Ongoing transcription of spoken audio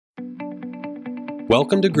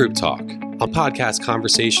Welcome to Group Talk, a podcast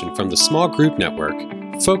conversation from the Small Group Network,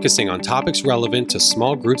 focusing on topics relevant to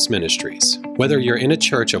small groups ministries. Whether you're in a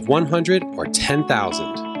church of 100 or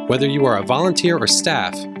 10,000, whether you are a volunteer or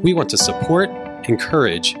staff, we want to support,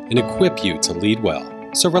 encourage, and equip you to lead well.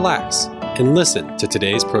 So relax and listen to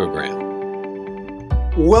today's program.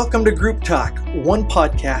 Welcome to Group Talk, one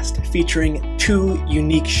podcast featuring two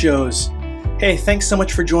unique shows. Hey, thanks so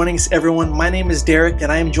much for joining us, everyone. My name is Derek,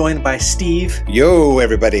 and I am joined by Steve. Yo,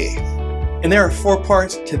 everybody. And there are four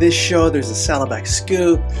parts to this show. There's the Saddleback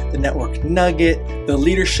Scoop, the Network Nugget, the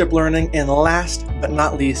Leadership Learning, and last but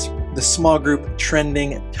not least, the Small Group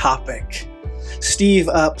Trending Topic. Steve,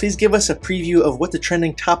 please give us a preview of what the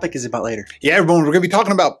trending topic is about later. Yeah, everyone, we're going to be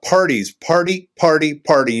talking about parties. Party.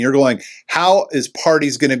 And you're going, how is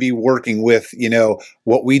parties going to be working with,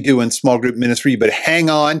 what we do in small group ministry? But hang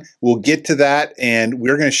on, we'll get to that. And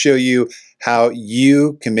we're going to show you how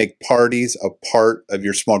you can make parties a part of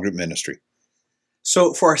your small group ministry.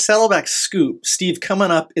 So for our Saddleback Scoop, Steve, coming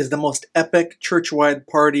up is the most epic church-wide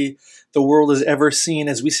party the world has ever seen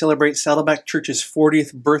as we celebrate Saddleback Church's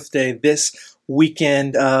 40th birthday this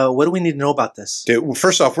weekend. What do we need to know about this? Dude, well,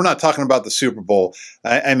 first off, we're not talking about the Super Bowl.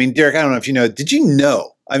 I mean, Derek, I don't know if you know. Did you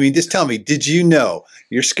know? I mean, just tell me. Did you know?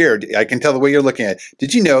 You're scared. I can tell the way you're looking at it.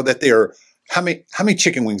 Did you know that how many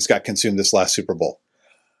chicken wings got consumed this last Super Bowl?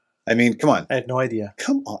 I mean, come on. I had no idea.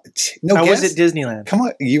 Come on. No I guess? was at Disneyland. Come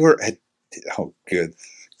on. You were at. Oh, good.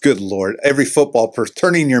 Good Lord. Every football person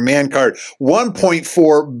turning your man card.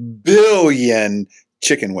 1.4 billion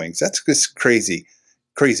chicken wings. That's just crazy.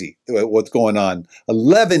 Crazy what's going on.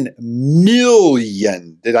 11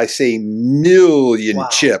 million, did I say million Wow.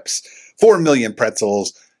 chips, 4 million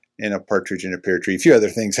pretzels, and a partridge in a pear tree. A few other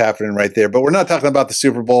things happening right there, but we're not talking about the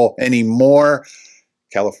Super Bowl anymore.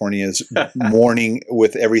 California is mourning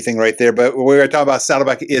with everything right there, but we're going to talk about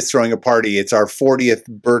Saddleback is throwing a party. It's our 40th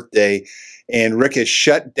birthday, and Rick has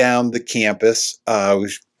shut down the campus.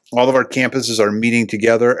 All of our campuses are meeting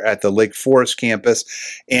together at the Lake Forest campus.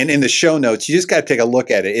 And in the show notes, you just got to take a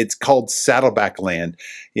look at it. It's called Saddleback Land.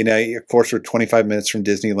 Of course, we're 25 minutes from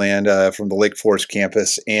Disneyland, from the Lake Forest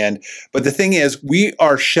campus. But the thing is, we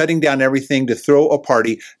are shutting down everything to throw a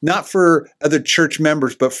party, not for other church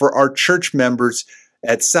members, but for our church members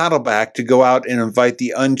at Saddleback to go out and invite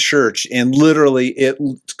the unchurched. And literally,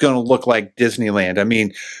 it's going to look like Disneyland. I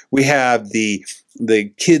mean, we have the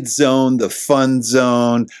kids zone, the fun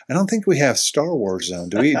zone. I don't think we have Star Wars zone.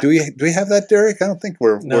 Do we have that, Derek? I don't think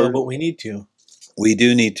but we need to. We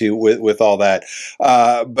do need to with all that.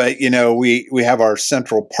 But we have our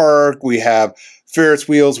Central Park, we have Ferris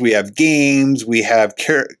wheels, we have games, we have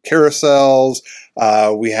carousels,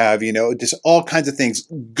 we have, just all kinds of things.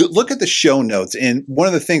 Look at the show notes. And one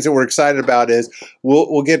of the things that we're excited about is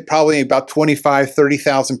we'll get probably about 25,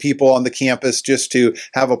 30,000 people on the campus just to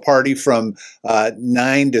have a party from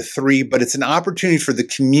 9 to 3. But it's an opportunity for the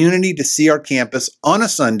community to see our campus on a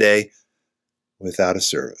Sunday without a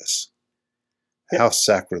service. How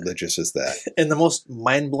sacrilegious is that? And the most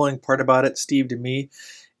mind-blowing part about it, Steve, to me,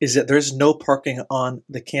 is that there's no parking on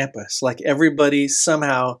the campus. Like everybody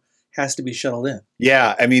somehow has to be shuttled in.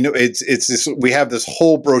 Yeah, I mean, it's this. We have this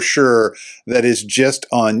whole brochure that is just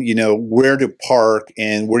on, where to park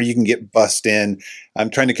and where you can get bussed in. I'm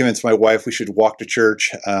trying to convince my wife we should walk to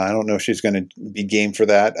church. I don't know if she's going to be game for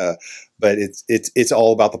that, but it's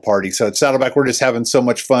all about the party. So at Saddleback, we're just having so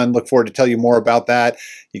much fun. Look forward to tell you more about that.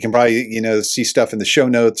 You can probably, see stuff in the show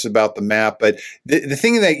notes about the map. But the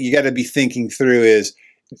thing that you got to be thinking through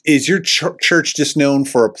is your church just known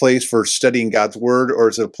for a place for studying God's word, or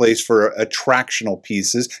is it a place for attractional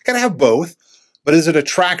pieces? Got to have both. But is it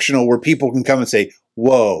attractional where people can come and say,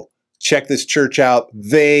 whoa, check this church out.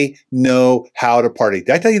 They know how to party.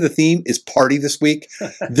 Did I tell you the theme is party this week?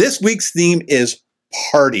 This week's theme is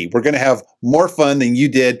party. We're going to have more fun than you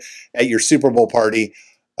did at your Super Bowl party.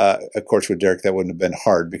 Of course, with Derek, that wouldn't have been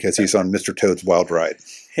hard because he's on Mr. Toad's Wild Ride.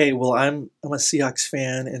 Hey, well, I'm a Seahawks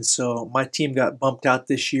fan, and so my team got bumped out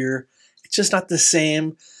this year. It's just not the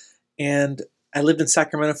same. And I lived in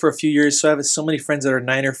Sacramento for a few years, so I have so many friends that are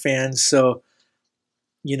Niner fans. So,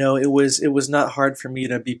 it was not hard for me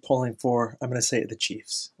to be pulling for, I'm going to say it, the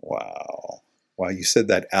Chiefs. Wow, you said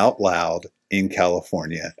that out loud in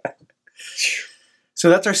California. So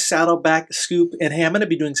that's our Saddleback Scoop. And hey, I'm going to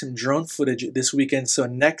be doing some drone footage this weekend. So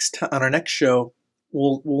on our next show,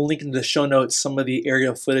 we'll link in the show notes some of the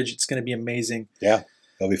aerial footage. It's going to be amazing. Yeah,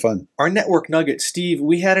 that'll be fun. Our Network Nugget, Steve,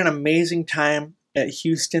 we had an amazing time at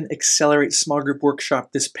Houston Accelerate Small Group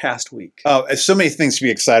Workshop this past week? So many things to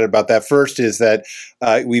be excited about. That first is that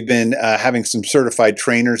we've been having some certified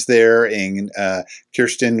trainers there, and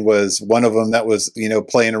Kirsten was one of them that was,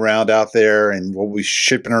 playing around out there, and we'll be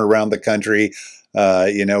shipping her around the country.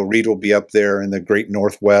 Reed will be up there in the great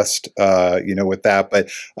Northwest, with that. But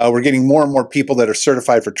we're getting more and more people that are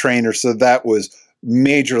certified for trainers. So that was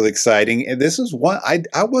majorly exciting. And this is one,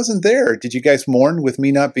 I wasn't there. Did you guys mourn with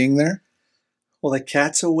me not being there? Well, the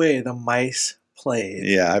cat's away, the mice played.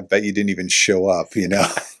 Yeah, I bet you didn't even show up,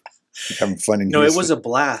 having fun in No, Houston. it was a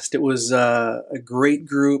blast. It was a great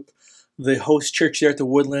group. The host church there at the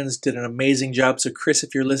Woodlands did an amazing job. So, Chris,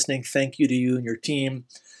 if you're listening, thank you to you and your team.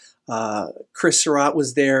 Chris Surratt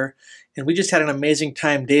was there, and we just had an amazing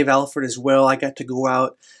time. Dave Alford as well. I got to go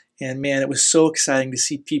out, and man, it was so exciting to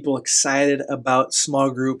see people excited about small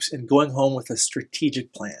groups and going home with a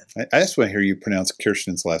strategic plan. I just want to hear you pronounce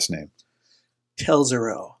Kirsten's last name.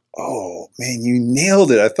 Telzero. Oh, man, you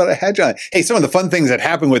nailed it. I thought I had you on. Hey, some of the fun things that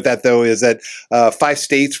happened with that, though, is that 5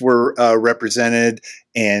 states were represented,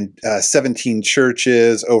 and 17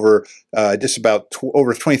 churches, over just about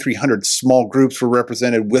over 2,300 small groups were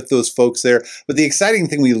represented with those folks there. But the exciting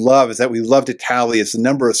thing we love is that we love to tally is the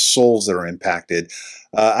number of souls that are impacted.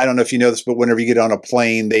 I don't know if you know this, but whenever you get on a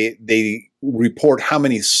plane, they report how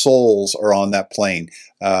many souls are on that plane.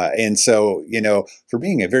 And so, for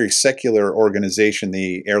being a very secular organization,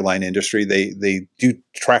 the airline industry, they do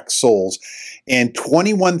track souls. And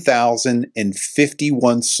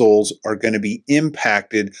 21,051 souls are going to be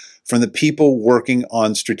impacted from the people working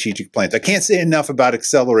on strategic plans. I can't say enough about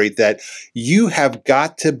Accelerate that you have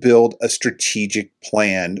got to build a strategic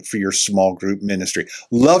plan for your small group ministry.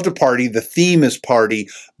 Love to party. The theme is party.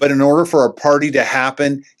 But in order for a party to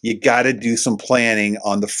happen, you got to do some planning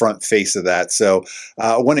on the front face of that. So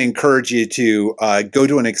I want to encourage you to go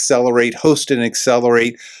to an Accelerate, host an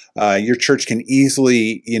Accelerate. Your church can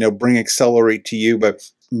easily, bring Accelerate to you, but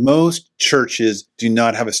most churches do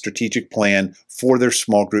not have a strategic plan for their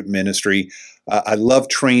small group ministry. I love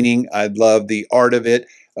training. I love the art of it.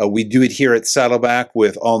 We do it here at Saddleback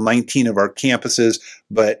with all 19 of our campuses,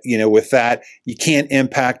 but with that, you can't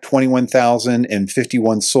impact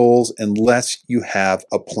 21,051 souls unless you have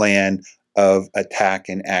a plan of attack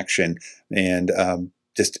and action. And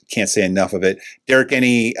just can't say enough of it. Derek,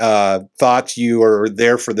 any thoughts? You are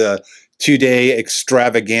there for the 2-day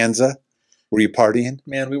extravaganza. Were you partying?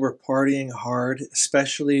 Man, we were partying hard,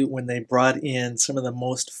 especially when they brought in some of the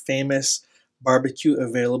most famous barbecue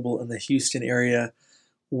available in the Houston area.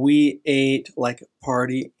 We ate like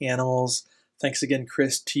party animals. Thanks again,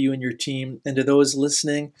 Chris, to you and your team. And to those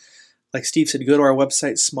listening, like Steve said, go to our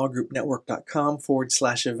website,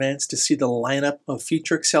 smallgroupnetwork.com/events to see the lineup of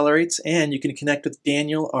future Accelerates. And you can connect with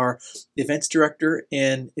Daniel, our events director.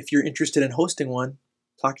 And if you're interested in hosting one,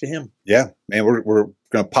 talk to him. Yeah, man, we're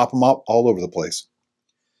going to pop them up all over the place.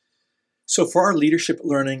 So for our leadership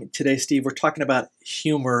learning today, Steve, we're talking about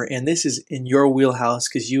humor. And this is in your wheelhouse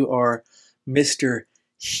because you are Mr.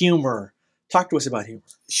 Humor. Talk to us about humor.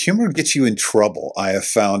 Humor gets you in trouble, I have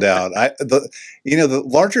found out. The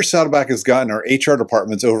larger Saddleback has gotten our HR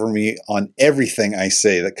departments over me on everything I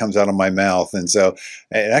say that comes out of my mouth. And so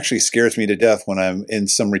it actually scares me to death when I'm in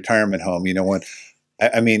some retirement home.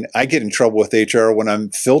 I get in trouble with HR when I'm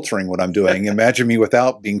filtering what I'm doing. Imagine me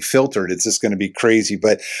without being filtered. It's just going to be crazy.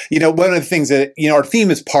 But, one of the things that, our theme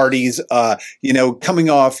is parties, coming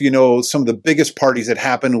off, some of the biggest parties that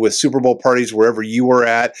happen with Super Bowl parties, wherever you were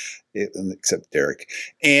at, except Derek.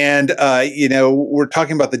 And, we're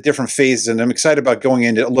talking about the different phases, and I'm excited about going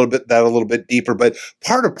into a little bit deeper. But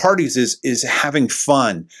part of parties is having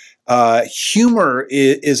fun. Humor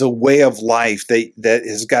is a way of life that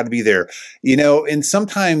has got to be there, and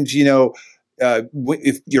sometimes,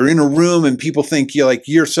 if you're in a room and people think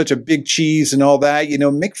you're such a big cheese and all that,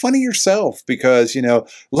 make fun of yourself because,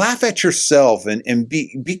 laugh at yourself and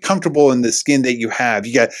be comfortable in the skin that you have.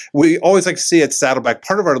 We always like to say at Saddleback,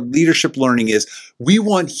 part of our leadership learning is we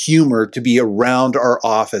want humor to be around our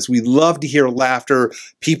office. We love to hear laughter,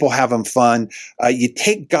 people having fun. You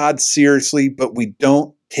take God seriously, but we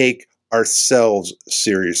don't take ourselves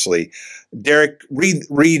seriously. Derek, read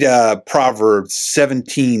Proverbs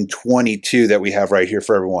 17:22 that we have right here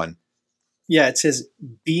for everyone. Yeah, it says,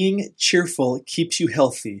 being cheerful keeps you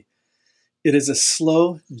healthy. It is a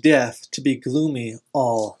slow death to be gloomy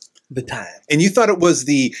all the time. And you thought it was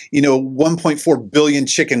the, 1.4 billion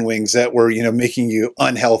chicken wings that were, making you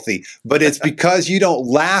unhealthy, but it's because you don't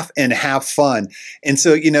laugh and have fun. And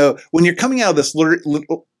so, when you're coming out of this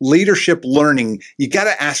leadership learning, you got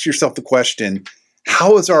to ask yourself the question,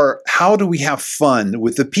 how do we have fun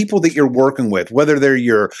with the people that you're working with, whether they're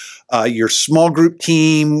your small group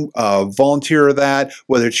team, volunteer or that,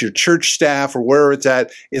 whether it's your church staff or wherever it's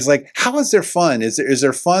at, is like, how is there fun? Is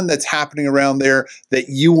there fun that's happening around there that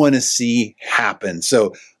you want to see happen?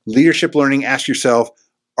 So leadership learning, ask yourself,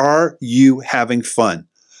 are you having fun?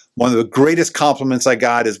 One of the greatest compliments I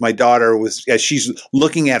got is my daughter was, as she's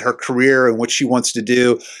looking at her career and what she wants to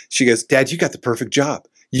do, she goes, "Dad, you got the perfect job.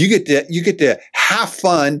 You get to have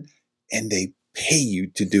fun, and they pay you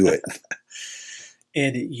to do it."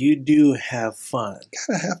 And you do have fun.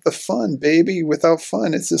 Gotta have the fun, baby. Without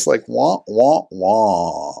fun, it's just like wah, wah,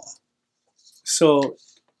 wah. So,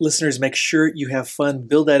 listeners, make sure you have fun.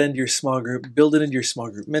 Build that into your small group. Build it into your small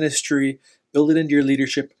group ministry. Build it into your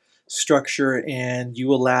leadership structure, and you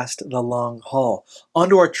will last the long haul. On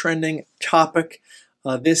to our trending topic.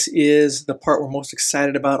 This is the part we're most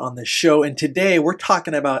excited about on the show. And today we're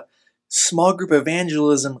talking about small group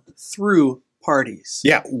evangelism through parties.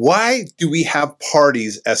 Yeah. Why do we have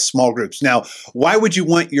parties as small groups? Now, why would you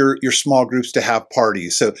want your small groups to have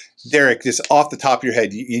parties? So, Derek, just off the top of your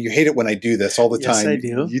head, you hate it when I do this all the time. Yes, I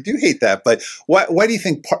do. You do hate that. But why do you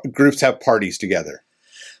think groups have parties together?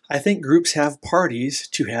 I think groups have parties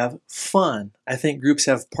to have fun. I think groups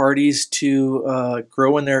have parties to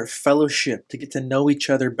grow in their fellowship, to get to know each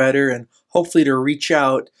other better, and hopefully to reach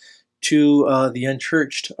out to the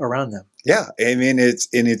unchurched around them. Yeah, I mean,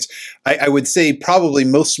 I would say probably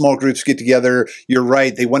most small groups get together. You're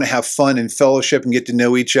right. They want to have fun and fellowship and get to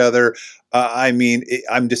know each other.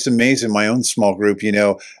 I'm just amazed in my own small group.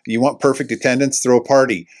 You want perfect attendance, throw a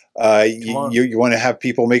party. You want to have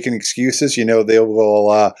people making excuses. They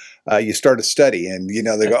will. You start a study, and they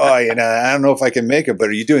go, "Oh, I don't know if I can make it." But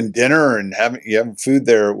are you doing dinner and having food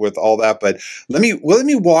there with all that? But let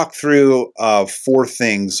me walk through 4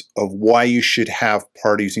 things of why you should have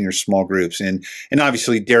parties in your small groups. And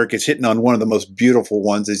obviously, Derek is hitting on one of the most beautiful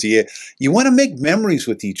ones. Is you want to make memories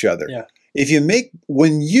with each other. Yeah.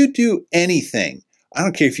 When you do anything, I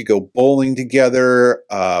don't care if you go bowling together,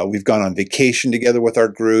 we've gone on vacation together with our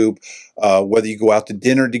group, whether you go out to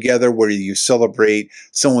dinner together, whether you celebrate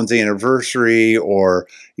someone's anniversary, or,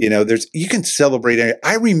 you can celebrate it.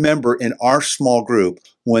 I remember in our small group,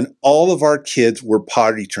 when all of our kids were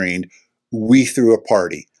potty trained, we threw a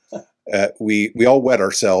party. We all wet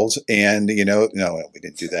ourselves, and no, we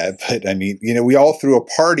didn't do that. But I mean, we all threw a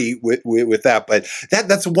party with that. But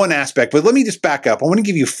that's one aspect. But let me just back up. I want to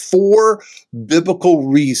give you 4 biblical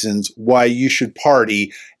reasons why you should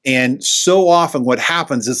party. And so often, what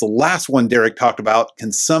happens is the last one Derek talked about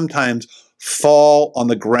can sometimes fall on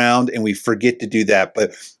the ground, and we forget to do that.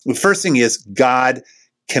 But the first thing is God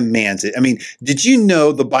commands it. I mean, did you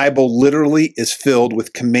know the Bible literally is filled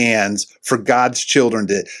with commands for God's children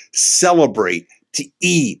to celebrate, to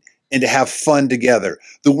eat, and to have fun together?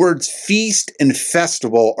 The words feast and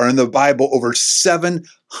festival are in the Bible over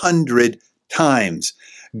 700 times.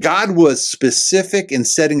 God was specific in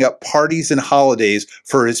setting up parties and holidays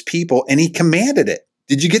for his people, and he commanded it.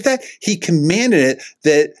 Did you get that? He commanded it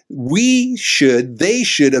that they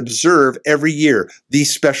should observe every year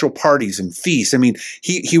these special parties and feasts. I mean,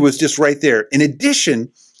 he was just right there. In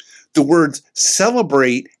addition, the words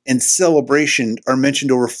celebrate and celebration are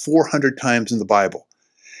mentioned over 400 times in the Bible.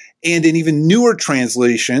 And in even newer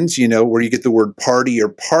translations, where you get the word party or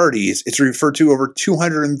parties, it's referred to over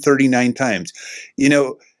 239 times.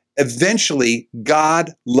 Eventually,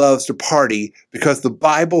 God loves to party because the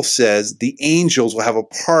Bible says the angels will have a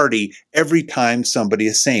party every time somebody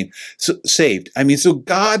is saved. I mean, so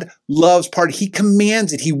God loves party. He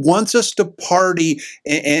commands it. He wants us to party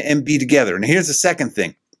and be together. And here's the second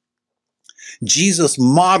thing. Jesus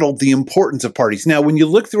modeled the importance of parties. Now, when you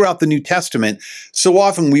look throughout the New Testament, so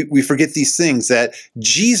often we forget these things that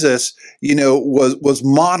Jesus, was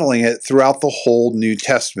modeling it throughout the whole New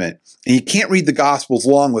Testament. And you can't read the Gospels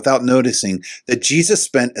long without noticing that Jesus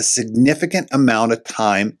spent a significant amount of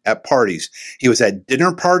time at parties. He was at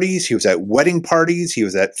dinner parties, he was at wedding parties, he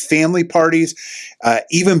was at family parties,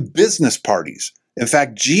 even business parties. In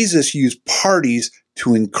fact, Jesus used parties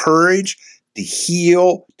to encourage, to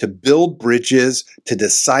heal, to build bridges, to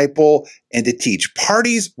disciple, and to teach.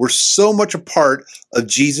 Parties were so much a part of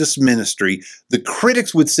Jesus' ministry. The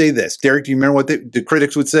critics would say this. Derek, do you remember what the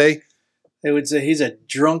critics would say? They would say he's a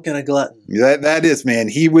drunk and a glutton. That is, man.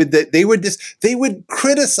 They would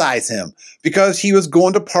criticize him because he was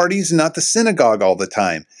going to parties and not the synagogue all the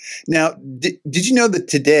time. Now, did you know that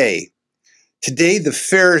today Today, the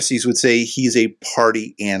Pharisees would say he's a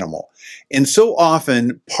party animal. And so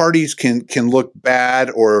often parties can look bad,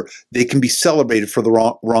 or they can be celebrated for the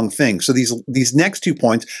wrong thing. So these next 2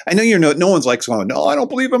 points, I know no one's like going, no, I don't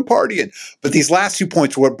believe in partying. But these last 2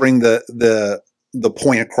 points are what bring the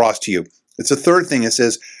point across to you. It's the third thing. It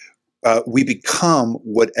says, we become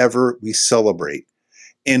whatever we celebrate.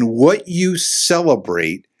 And what you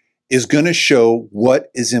celebrate is going to show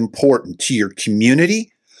what is important to your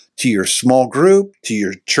community, to your small group, to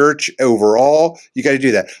your church overall. You got to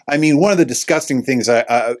do that. I mean, one of the disgusting things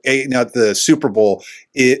I ate at the Super Bowl,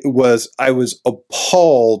 I was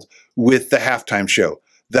appalled with the halftime show.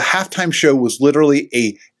 The halftime show was literally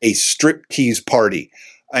a striptease party.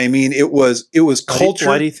 I mean, it was culture.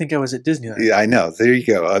 Why do you think I was at Disneyland? Yeah, I know. There you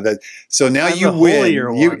go. So now you win.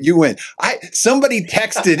 You win. Somebody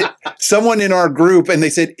texted someone in our group, and they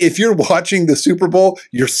said, if you're watching the Super Bowl,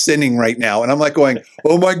 you're sinning right now. And I'm like going,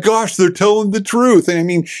 oh my gosh, they're telling the truth. And I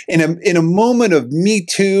mean, in a moment of Me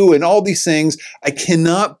Too and all these things, I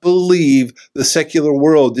cannot believe the secular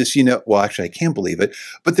world just, well, actually, I can't believe it,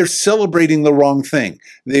 but they're celebrating the wrong thing.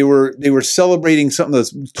 They were celebrating something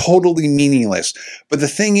that's totally meaningless. But the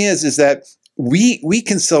thing is that we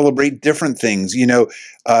can celebrate different things.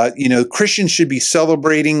 Christians should be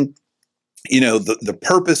celebrating, the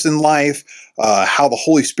purpose in life, how the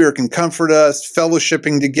Holy Spirit can comfort us,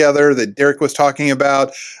 fellowshipping together that Derek was talking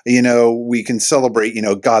about. We can celebrate,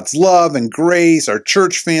 God's love and grace, our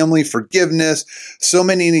church family, forgiveness, so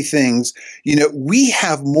many things. We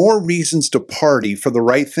have more reasons to party for the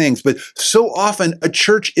right things, but so often a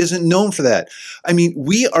church isn't known for that. I mean,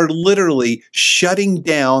 we are literally shutting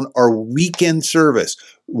down our weekend service.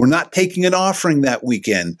 We're not taking an offering that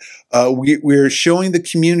weekend. We're showing the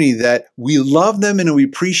community that we love them and we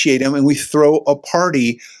appreciate them, and we throw a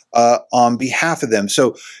party on behalf of them.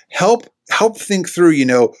 So help think through,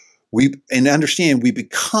 and understand we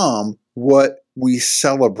become what we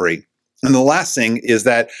celebrate. And the last thing is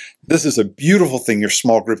that this is a beautiful thing your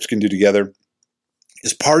small groups can do together,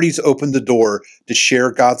 is parties open the door to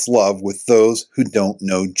share God's love with those who don't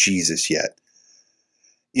know Jesus yet.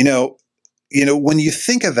 When you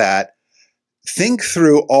think of that, think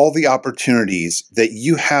through all the opportunities that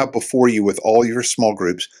you have before you with all your small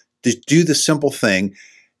groups to do the simple thing.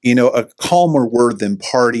 A calmer word than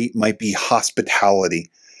party might be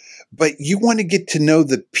hospitality. But you want to get to know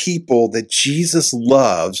the people that Jesus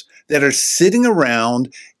loves that are sitting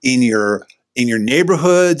around in your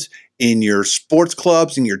neighborhoods, in your sports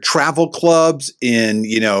clubs, in your travel clubs, in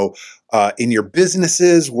your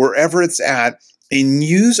businesses, wherever it's at, and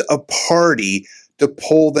use a party to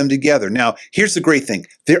pull them together. Now, here's the great thing.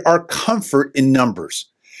 There are comfort in numbers.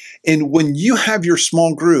 And when you have your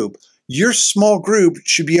small group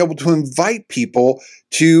should be able to invite people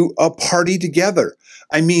to a party together.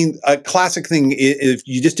 I mean, a classic thing, if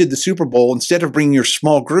you just did the Super Bowl, instead of bringing your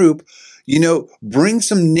small group, bring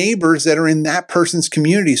some neighbors that are in that person's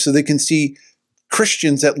community so they can see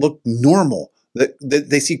Christians that look normal. That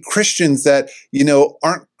they see Christians that,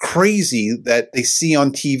 aren't crazy that they see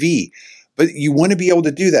on TV. But you want to be able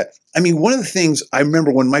to do that. I mean, one of the things I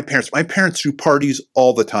remember when my parents threw parties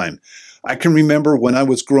all the time. I can remember when I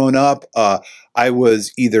was growing up, I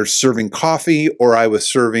was either serving coffee or I was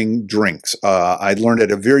serving drinks. I learned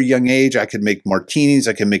at a very young age I could make martinis.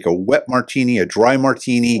 I could make a wet martini, a dry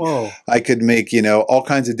martini. Whoa. I could make, all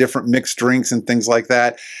kinds of different mixed drinks and things like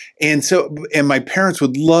that. And my parents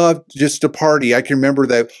would love just to party. I can remember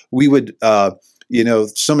that we would,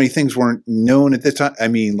 so many things weren't known at this time. I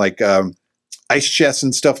mean, like ice chests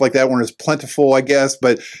and stuff like that weren't as plentiful, I guess,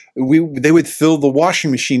 but they would fill the washing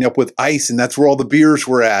machine up with ice, and that's where all the beers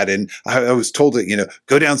were at. And I was told to,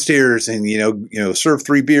 go downstairs and, serve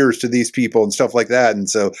 3 beers to these people and stuff like that. And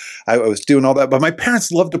so I was doing all that, but my parents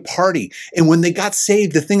loved to party. And when they got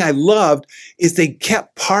saved, the thing I loved is they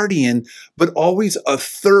kept partying, but always a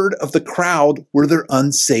third of the crowd were their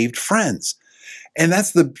unsaved friends. And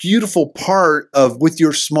that's the beautiful part with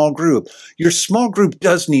your small group. Your small group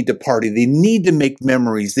does need to party. They need to make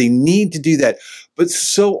memories. They need to do that. But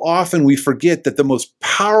so often we forget that the most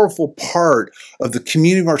powerful part of the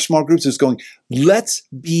community of our small groups is going, let's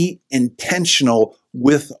be intentional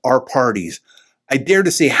with our parties. I dare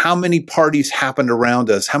to say how many parties happened around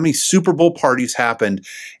us, how many Super Bowl parties happened,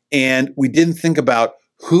 and we didn't think about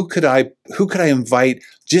who could I invite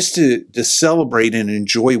just to celebrate and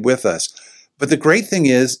enjoy with us. But the great thing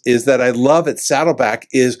is that I love at Saddleback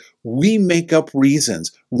is we make up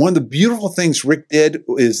reasons. One of the beautiful things Rick did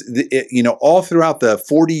is, all throughout the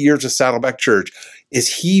 40 years of Saddleback Church,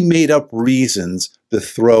 is he made up reasons to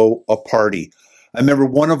throw a party. I remember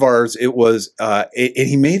one of ours, it was, and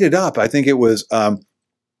he made it up. I think it was,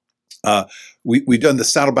 We've done the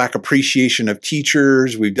Saddleback appreciation of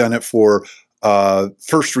teachers. We've done it for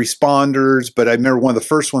first responders. But I remember one of the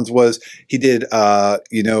first ones was he did,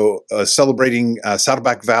 celebrating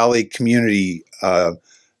Saddleback Valley community.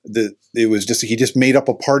 It was just, he just made up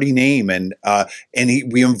a party name and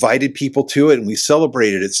we invited people to it and we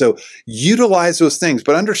celebrated it. So utilize those things,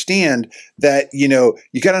 but understand that, you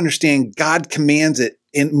got to understand God commands it.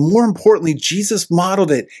 And more importantly, Jesus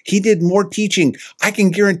modeled it. He did more teaching. I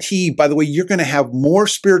can guarantee, by the way, you're going to have more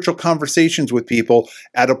spiritual conversations with people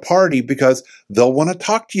at a party because they'll want to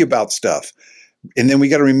talk to you about stuff. And then we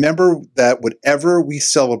got to remember that whatever we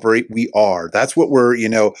celebrate, we are. That's what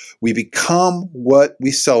we become what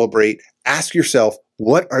we celebrate. Ask yourself,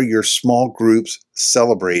 what are your small groups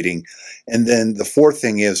celebrating? And then the fourth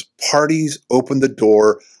thing is parties open the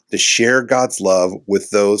door to share God's love with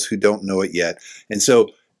those who don't know it yet. And so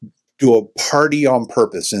do a party on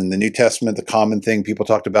purpose. In the New Testament, the common thing people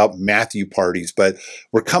talked about, Matthew parties, but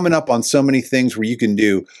we're coming up on so many things where you can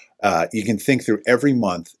think through every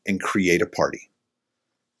month and create a party.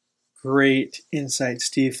 Great insight,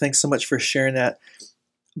 Steve. Thanks so much for sharing that.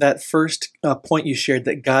 That first point you shared,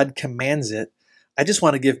 that God commands it. I just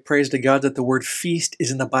want to give praise to God that the word feast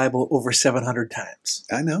is in the Bible over 700 times.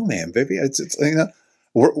 I know, man, baby. It's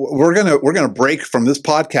we're gonna break from this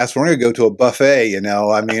podcast. We're gonna go to a buffet.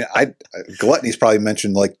 I mean, gluttony's probably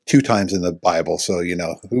mentioned like 2 times in the Bible. So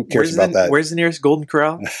who cares about that? Where's the nearest Golden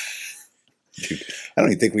Corral? Dude, I don't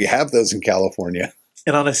even think we have those in California.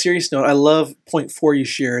 And on a serious note, I love point 4 you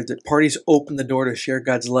shared, that parties open the door to share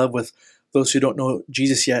God's love with those who don't know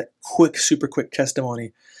Jesus yet. Super quick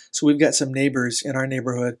testimony. So we've got some neighbors in our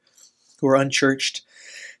neighborhood who are unchurched.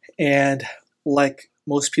 And like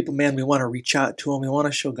most people, man, we want to reach out to them. We want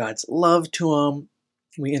to show God's love to them.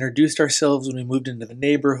 We introduced ourselves when we moved into the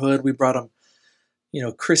neighborhood. We brought them,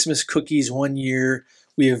 Christmas cookies one year.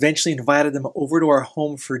 We eventually invited them over to our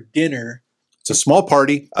home for dinner. It's a small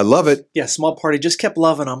party. I love it. Yeah, small party. Just kept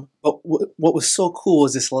loving them. But what was so cool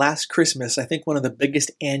is this last Christmas, I think one of the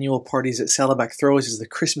biggest annual parties that Saddleback throws is the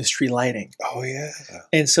Christmas tree lighting. Oh, yeah.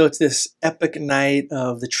 And so it's this epic night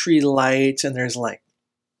of the tree lights, and there's like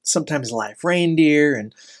sometimes live reindeer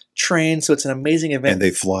and trains. So it's an amazing event. And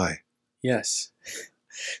they fly. Yes.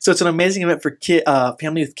 So it's an amazing event for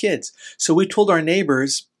family with kids. So we told our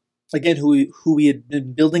neighbors, again, who we had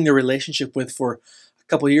been building a relationship with for a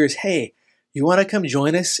couple of years, hey, you want to come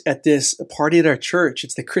join us at this party at our church?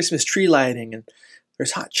 It's the Christmas tree lighting and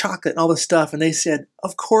there's hot chocolate and all this stuff. And they said,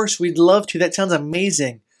 of course, we'd love to. That sounds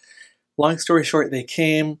amazing. Long story short, they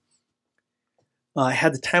came,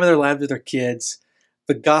 had the time of their lives with their kids.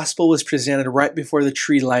 The gospel was presented right before the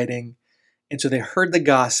tree lighting. And so they heard the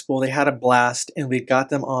gospel, they had a blast, and we got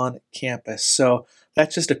them on campus. So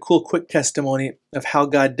that's just a cool, quick testimony of how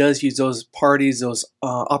God does use those parties, those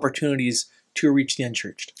opportunities to reach the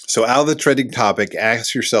unchurched. So out of the trending topic,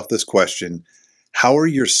 ask yourself this question: how are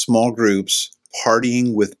your small groups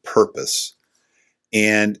partying with purpose?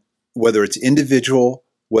 And whether it's individual,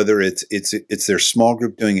 whether it's their small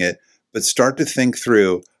group doing it, but start to think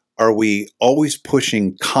through, are we always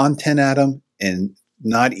pushing content at them and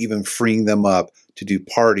not even freeing them up to do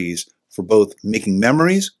parties for both making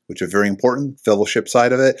memories, which are very important, fellowship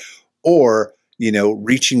side of it, or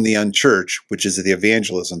reaching the unchurched, which is the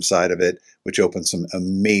evangelism side of it, which opens some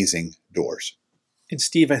amazing doors. And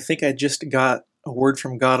Steve, I think I just got a word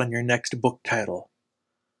from God on your next book title: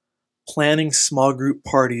 Planning Small Group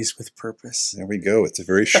Parties with Purpose. There we go. It's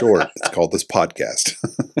very short. It's called this podcast.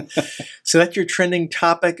 So that's your trending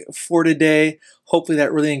topic for today. Hopefully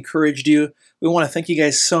that really encouraged you. We want to thank you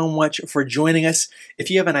guys so much for joining us.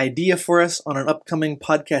 If you have an idea for us on an upcoming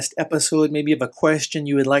podcast episode, maybe you have a question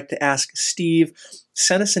you would like to ask Steve,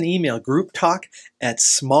 send us an email,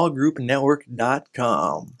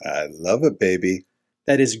 grouptalk@smallgroupnetwork.com. I love it, baby.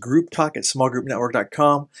 That is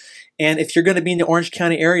grouptalk@smallgroupnetwork.com. And if you're going to be in the Orange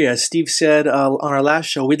County area, as Steve said on our last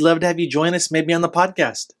show, we'd love to have you join us maybe on the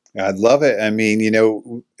podcast. I'd love it. I mean,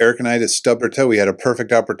 Eric and I just stubbed our toe. We had a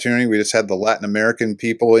perfect opportunity. We just had the Latin American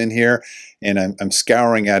people in here, and I'm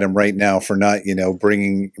scouring at him right now for not,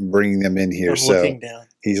 bringing them in here. Looking down.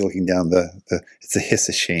 He's looking down it's a hiss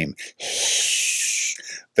of shame.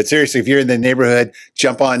 But seriously, if you're in the neighborhood,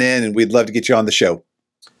 jump on in, and we'd love to get you on the show.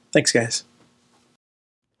 Thanks, guys.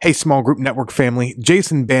 Hey, Small Group Network family.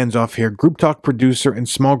 Jason Banzoff here, Group Talk producer and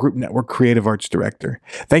Small Group Network creative arts director.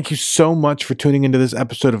 Thank you so much for tuning into this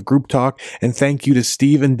episode of Group Talk, and thank you to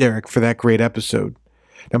Steve and Derek for that great episode.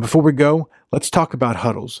 Now, before we go, let's talk about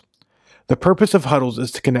huddles. The purpose of huddles is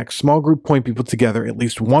to connect small group point people together at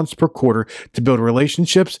least once per quarter to build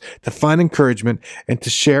relationships, to find encouragement, and to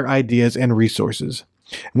share ideas and resources.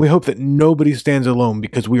 And we hope that nobody stands alone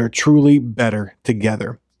because we are truly better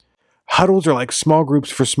together. Huddles are like small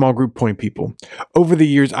groups for small group point people. Over the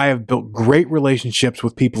years, I have built great relationships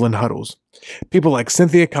with people in huddles. People like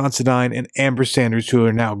Cynthia Considine and Amber Sanders, who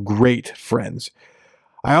are now great friends.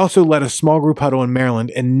 I also led a small group huddle in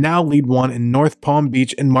Maryland and now lead one in North Palm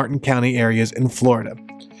Beach and Martin County areas in Florida.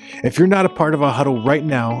 If you're not a part of a huddle right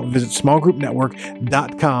now, visit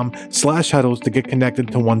smallgroupnetwork.com/huddles to get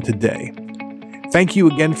connected to one today. Thank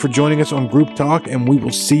you again for joining us on Group Talk, and we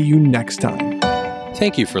will see you next time.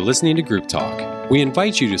 Thank you for listening to Group Talk. We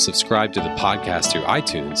invite you to subscribe to the podcast through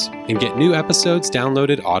iTunes and get new episodes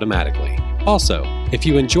downloaded automatically. Also, if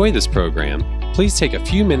you enjoy this program, please take a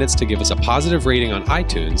few minutes to give us a positive rating on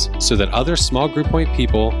iTunes so that other small group point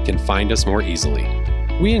people can find us more easily.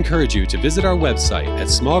 We encourage you to visit our website at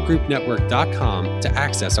smallgroupnetwork.com to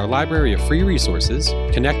access our library of free resources,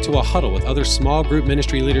 connect to a huddle with other small group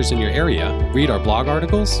ministry leaders in your area, read our blog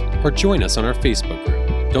articles, or join us on our Facebook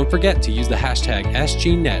group. Don't forget to use the hashtag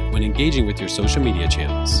SGNet when engaging with your social media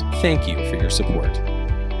channels. Thank you for your support.